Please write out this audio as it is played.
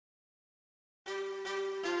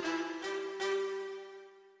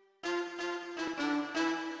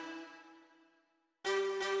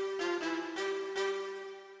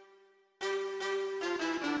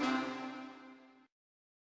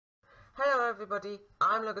everybody,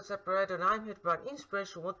 I'm Lego Separator and I'm here to provide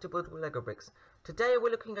inspiration what to build with Lego bricks. Today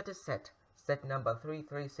we're looking at a set number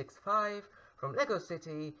 3365 from Lego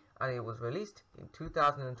City, and it was released in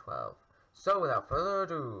 2012. So without further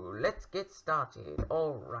ado, let's get started.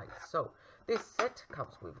 Alright, so this set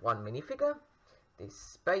comes with one minifigure, this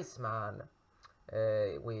spaceman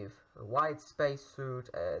with a white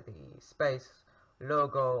spacesuit, the space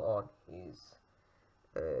logo on his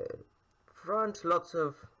front, lots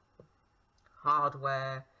of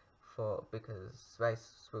hardware because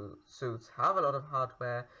space suits have a lot of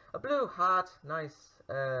hardware, a blue hat, nice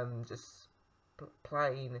just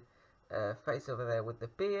plain face over there with the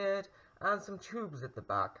beard, and some tubes at the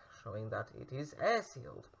back showing that it is air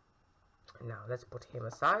sealed. Now let's put him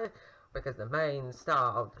aside because the main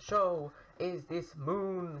star of the show is this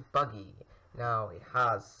moon buggy. Now it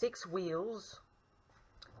has 6 wheels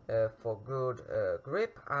for good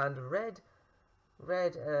grip, and red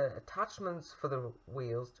attachments for the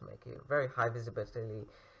wheels to make it very high visibility,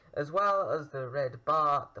 as well as the red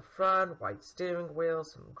bar at the front, white steering wheel,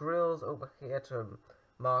 some grills over here to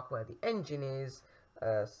mark where the engine is,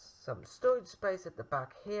 some storage space at the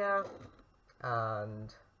back here,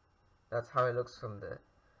 and that's how it looks from the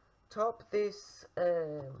top. This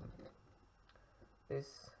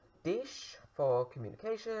dish for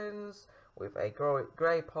communications with a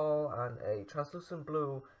grey pole and a translucent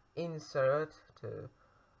blue insert to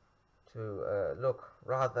look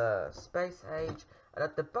rather space age. And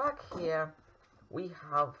at the back here we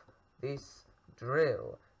have this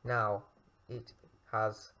drill. Now it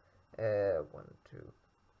has 2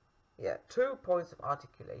 points of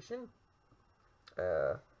articulation,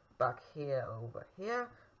 back here, over here,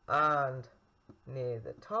 and near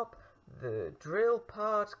the top. The drill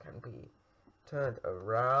part can be turned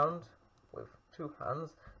around with 2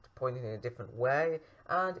 hands to point it in a different way,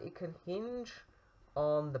 and it can hinge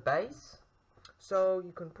on the base, so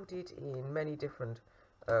you can put it in many different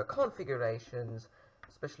configurations,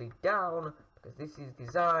 especially down, because this is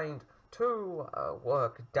designed to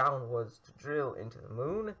work downwards to drill into the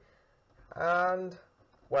moon. And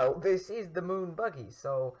well, this is the moon buggy,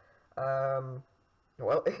 so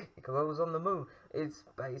well, it goes on the moon. It's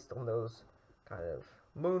based on those kind of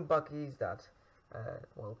moon buggies that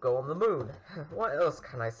will go on the moon. What else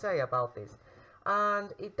can I say about this?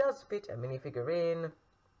 And it does fit a minifigure in,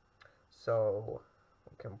 so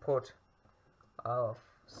we can put our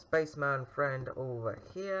spaceman friend over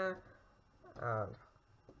here and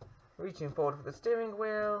reaching forward for the steering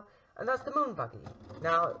wheel, and that's the moon buggy.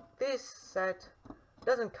 Now this set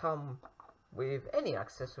doesn't come with any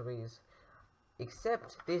accessories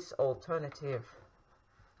except this alternative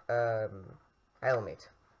helmet,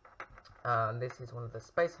 and this is one of the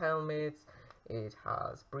space helmets. It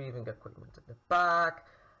has breathing equipment at the back,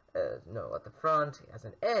 at the front. It has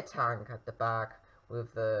an air tank at the back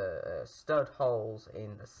with the stud holes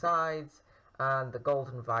in the sides, and the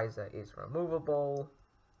golden visor is removable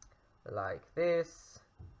like this,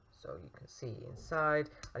 so you can see inside,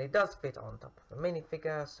 and it does fit on top of the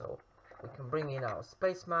minifigure. So we can bring in our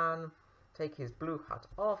spaceman, take his blue hat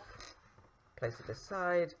off, place it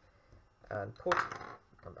aside, and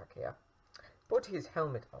come back here, put his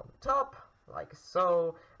helmet on top like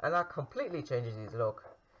so, and that completely changes his look.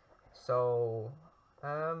 So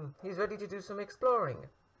he's ready to do some exploring.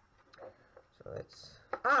 So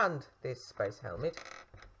and this space helmet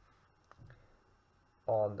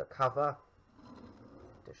on the cover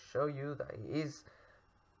to show you that he is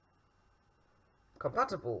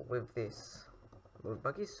compatible with this moon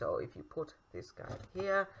buggy. So if you put this guy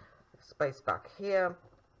here, the space back here,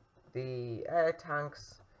 the air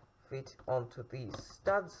tanks fit onto these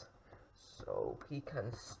studs, so he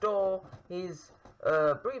can store his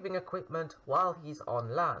breathing equipment while he's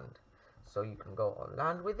on land. So you can go on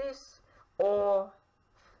land with this, or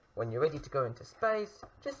when you're ready to go into space,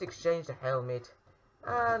 just exchange the helmet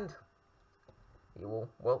and you will,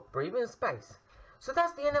 well, breathe in space. So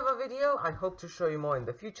that's the end of our video. I hope to show you more in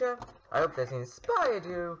the future. I hope this inspired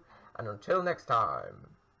you, and until next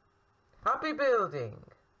time, happy building!